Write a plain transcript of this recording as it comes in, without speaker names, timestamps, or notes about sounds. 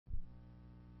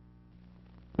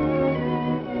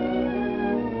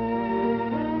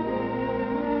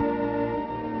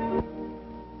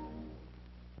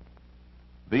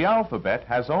The alphabet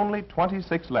has only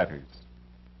 26 letters.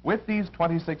 With these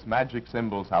 26 magic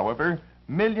symbols, however,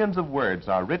 millions of words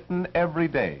are written every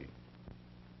day.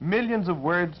 Millions of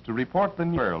words to report the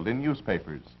world in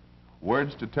newspapers.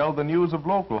 Words to tell the news of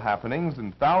local happenings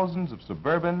in thousands of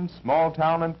suburban, small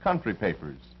town, and country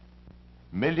papers.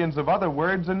 Millions of other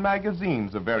words in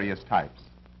magazines of various types.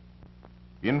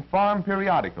 In farm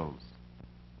periodicals.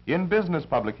 In business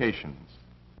publications.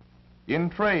 In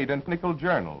trade and technical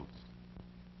journals.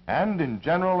 And in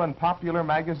general and popular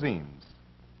magazines.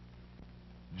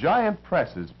 Giant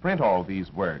presses print all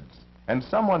these words, and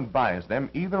someone buys them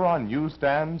either on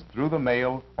newsstands, through the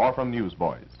mail, or from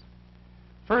newsboys.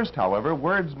 First, however,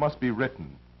 words must be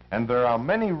written, and there are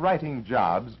many writing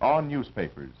jobs on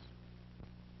newspapers.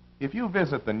 If you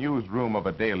visit the newsroom of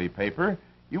a daily paper,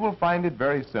 you will find it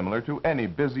very similar to any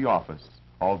busy office,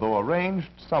 although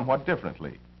arranged somewhat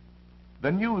differently.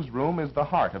 The newsroom is the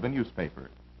heart of a newspaper.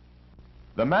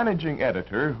 The managing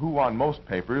editor, who on most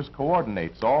papers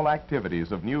coordinates all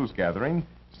activities of news gathering,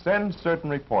 sends certain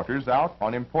reporters out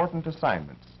on important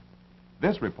assignments.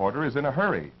 This reporter is in a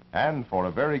hurry, and for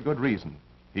a very good reason.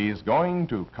 He is going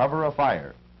to cover a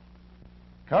fire.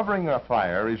 Covering a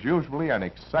fire is usually an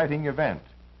exciting event,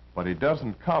 but it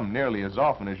doesn't come nearly as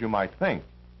often as you might think.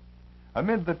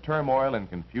 Amid the turmoil and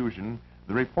confusion,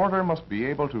 the reporter must be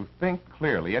able to think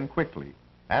clearly and quickly,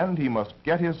 and he must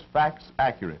get his facts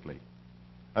accurately.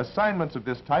 Assignments of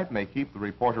this type may keep the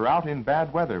reporter out in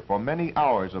bad weather for many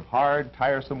hours of hard,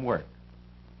 tiresome work.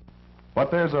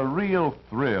 But there's a real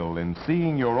thrill in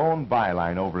seeing your own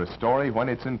byline over a story when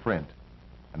it's in print.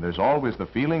 And there's always the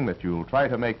feeling that you'll try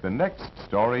to make the next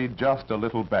story just a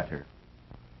little better.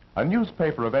 A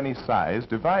newspaper of any size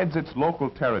divides its local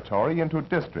territory into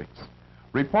districts.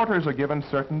 Reporters are given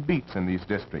certain beats in these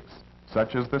districts,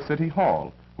 such as the City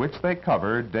Hall, which they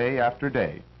cover day after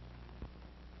day.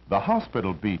 The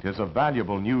hospital beat is a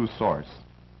valuable news source,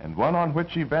 and one on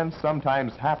which events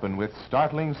sometimes happen with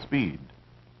startling speed.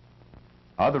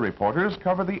 Other reporters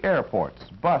cover the airports,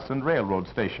 bus and railroad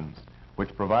stations,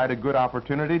 which provide a good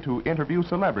opportunity to interview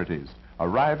celebrities,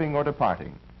 arriving or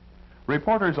departing.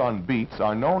 Reporters on beats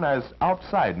are known as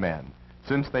outside men,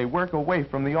 since they work away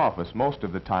from the office most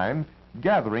of the time,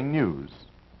 gathering news.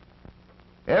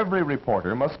 Every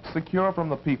reporter must secure from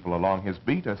the people along his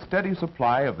beat a steady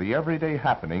supply of the everyday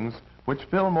happenings which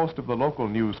fill most of the local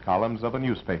news columns of a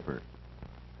newspaper.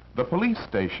 The police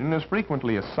station is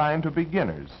frequently assigned to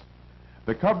beginners.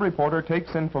 The cub reporter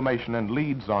takes information and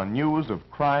leads on news of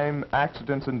crime,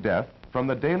 accidents, and death from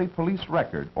the daily police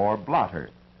record, or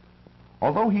blotter.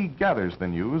 Although he gathers the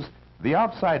news, the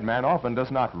outside man often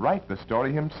does not write the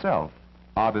story himself,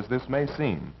 odd as this may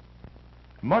seem.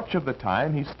 Much of the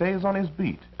time he stays on his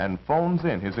beat and phones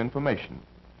in his information.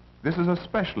 This is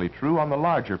especially true on the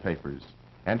larger papers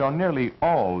and on nearly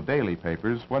all daily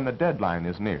papers when the deadline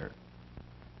is near.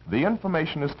 The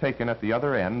information is taken at the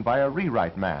other end by a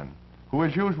rewrite man, who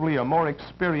is usually a more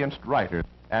experienced writer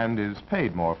and is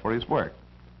paid more for his work.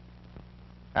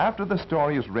 After the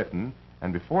story is written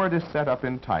and before it is set up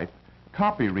in type,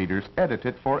 copy readers edit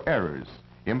it for errors,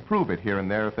 improve it here and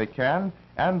there if they can,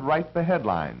 and write the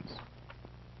headlines.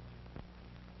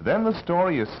 Then the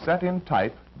story is set in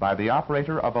type by the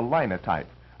operator of a linotype,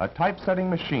 a typesetting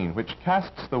machine which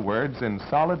casts the words in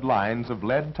solid lines of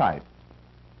lead type.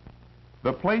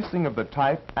 The placing of the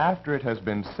type after it has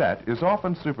been set is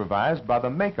often supervised by the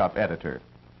makeup editor.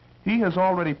 He has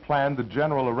already planned the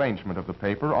general arrangement of the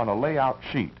paper on a layout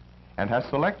sheet and has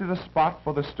selected a spot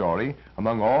for the story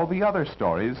among all the other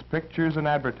stories, pictures, and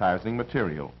advertising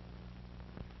material.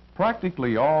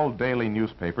 Practically all daily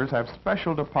newspapers have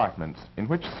special departments in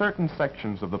which certain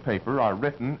sections of the paper are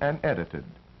written and edited.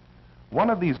 One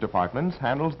of these departments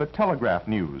handles the telegraph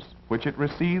news, which it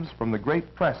receives from the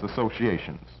great press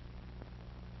associations.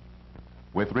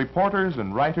 With reporters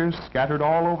and writers scattered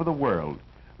all over the world,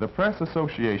 the press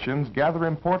associations gather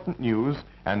important news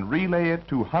and relay it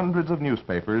to hundreds of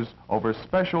newspapers over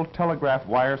special telegraph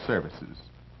wire services.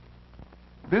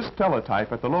 This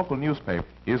teletype at the local newspaper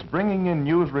is bringing in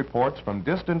news reports from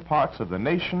distant parts of the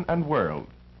nation and world.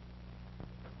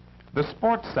 The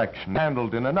sports section is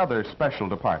handled in another special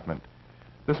department.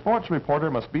 The sports reporter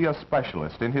must be a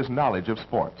specialist in his knowledge of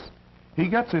sports. He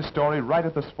gets his story right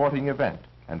at the sporting event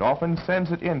and often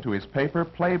sends it in to his paper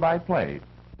play by play.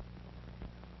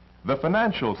 The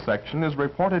financial section is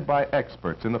reported by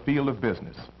experts in the field of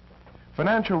business.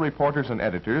 Financial reporters and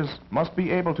editors must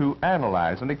be able to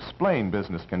analyze and explain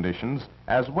business conditions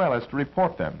as well as to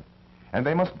report them, and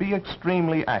they must be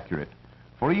extremely accurate,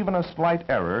 for even a slight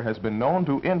error has been known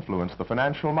to influence the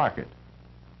financial market.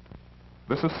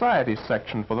 The society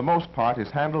section, for the most part, is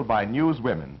handled by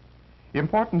newswomen.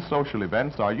 Important social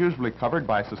events are usually covered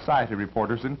by society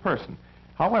reporters in person.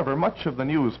 However, much of the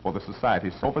news for the society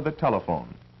is over the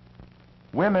telephone.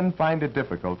 Women find it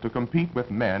difficult to compete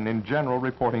with men in general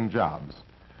reporting jobs.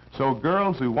 So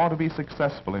girls who want to be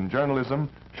successful in journalism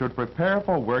should prepare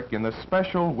for work in the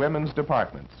special women's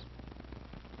departments.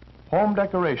 Home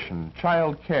decoration,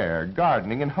 child care,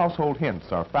 gardening, and household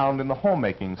hints are found in the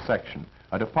homemaking section,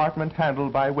 a department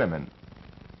handled by women.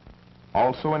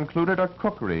 Also included are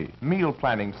cookery, meal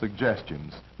planning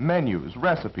suggestions, menus,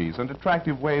 recipes, and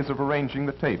attractive ways of arranging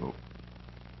the table.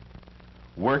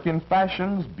 Work in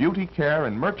fashions, beauty care,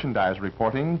 and merchandise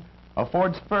reporting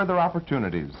affords further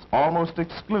opportunities, almost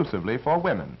exclusively for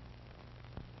women.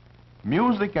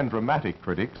 Music and dramatic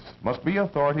critics must be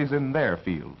authorities in their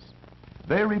fields.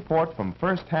 They report from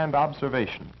first-hand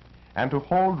observation, and to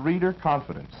hold reader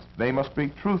confidence, they must be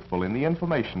truthful in the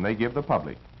information they give the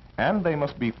public, and they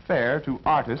must be fair to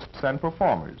artists and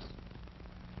performers.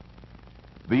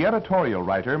 The editorial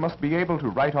writer must be able to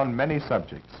write on many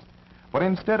subjects, but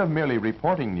instead of merely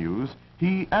reporting news,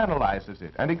 he analyzes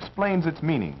it and explains its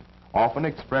meaning, often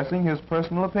expressing his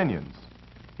personal opinions.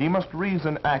 He must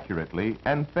reason accurately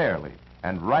and fairly,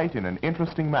 and write in an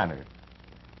interesting manner.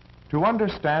 To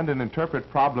understand and interpret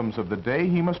problems of the day,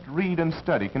 he must read and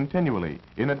study continually,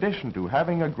 in addition to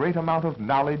having a great amount of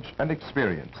knowledge and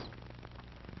experience.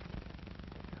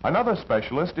 Another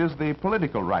specialist is the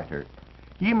political writer.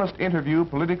 He must interview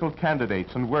political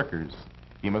candidates and workers.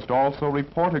 He must also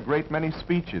report a great many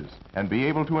speeches and be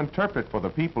able to interpret for the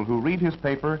people who read his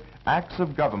paper acts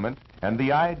of government and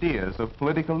the ideas of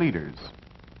political leaders.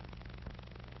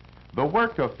 The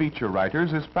work of feature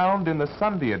writers is found in the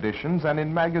Sunday editions and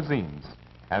in magazines,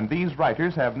 and these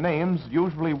writers have names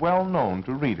usually well known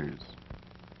to readers.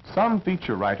 Some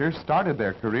feature writers started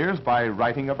their careers by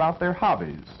writing about their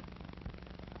hobbies.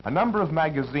 A number of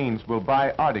magazines will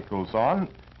buy articles on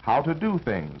how to do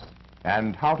things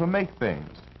and how to make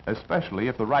things, especially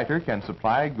if the writer can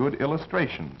supply good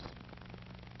illustrations.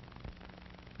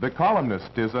 The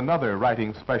columnist is another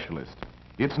writing specialist.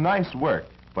 It's nice work,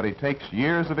 but it takes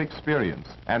years of experience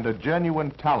and a genuine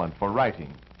talent for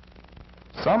writing.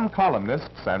 Some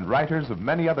columnists and writers of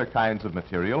many other kinds of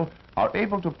material are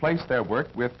able to place their work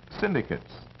with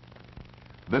syndicates.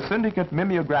 The syndicate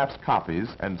mimeographs copies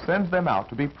and sends them out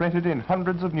to be printed in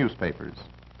hundreds of newspapers.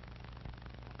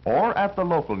 Or at the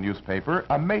local newspaper,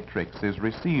 a matrix is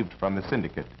received from the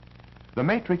syndicate. The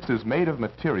matrix is made of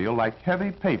material like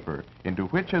heavy paper into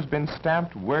which has been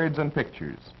stamped words and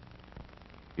pictures.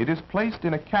 It is placed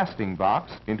in a casting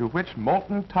box into which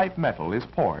molten type metal is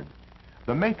poured.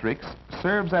 The matrix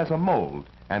serves as a mold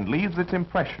and leaves its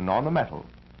impression on the metal.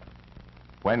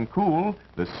 When cool,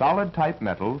 the solid type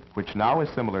metal, which now is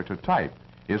similar to type,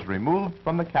 is removed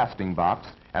from the casting box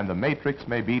and the matrix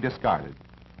may be discarded.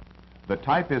 The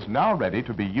type is now ready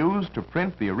to be used to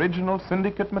print the original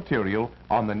syndicate material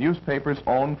on the newspaper's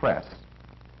own press.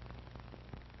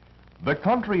 The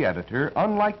country editor,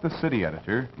 unlike the city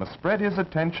editor, must spread his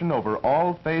attention over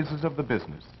all phases of the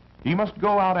business. He must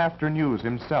go out after news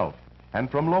himself, and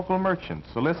from local merchants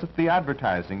solicit the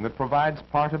advertising that provides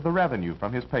part of the revenue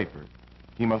from his paper.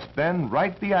 He must then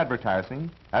write the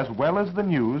advertising as well as the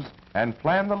news and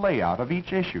plan the layout of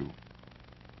each issue.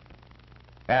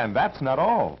 And that's not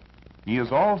all. He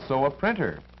is also a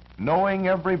printer, knowing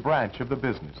every branch of the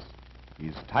business.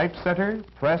 He's typesetter,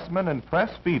 pressman, and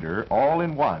press feeder all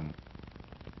in one.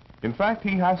 In fact,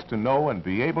 he has to know and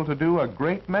be able to do a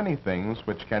great many things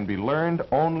which can be learned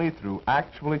only through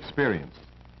actual experience.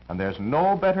 And there's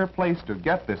no better place to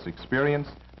get this experience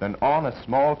than on a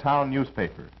small-town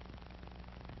newspaper.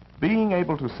 Being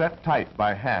able to set type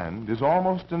by hand is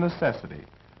almost a necessity,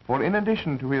 for in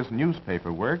addition to his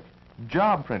newspaper work,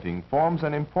 job printing forms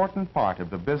an important part of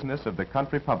the business of the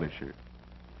country publisher.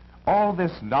 All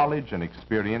this knowledge and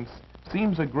experience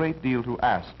seems a great deal to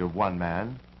ask of one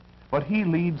man, but he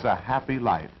leads a happy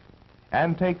life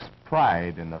and takes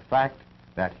pride in the fact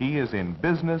that he is in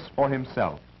business for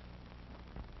himself.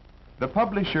 The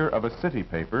publisher of a city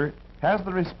paper has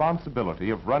the responsibility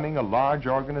of running a large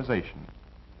organization.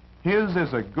 His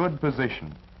is a good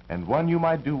position and one you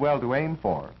might do well to aim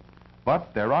for,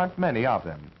 but there aren't many of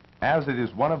them, as it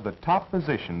is one of the top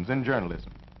positions in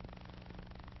journalism.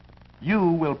 You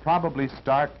will probably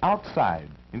start outside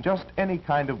in just any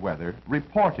kind of weather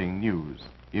reporting news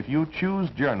if you choose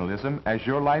journalism as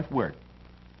your life work.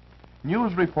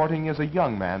 News reporting is a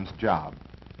young man's job,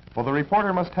 for the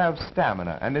reporter must have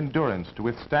stamina and endurance to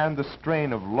withstand the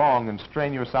strain of long and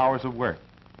strenuous hours of work.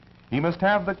 He must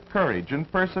have the courage and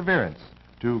perseverance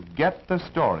to get the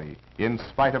story in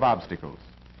spite of obstacles.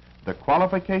 The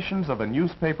qualifications of a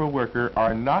newspaper worker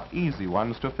are not easy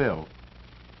ones to fill,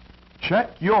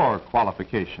 Check your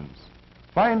qualifications.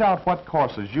 Find out what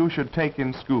courses you should take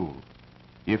in school.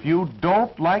 If you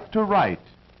don't like to write,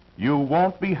 you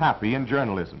won't be happy in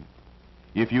journalism.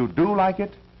 If you do like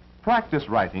it, practice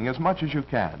writing as much as you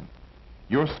can.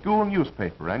 Your school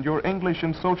newspaper and your English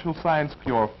and social science,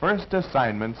 your first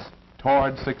assignments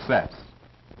toward success.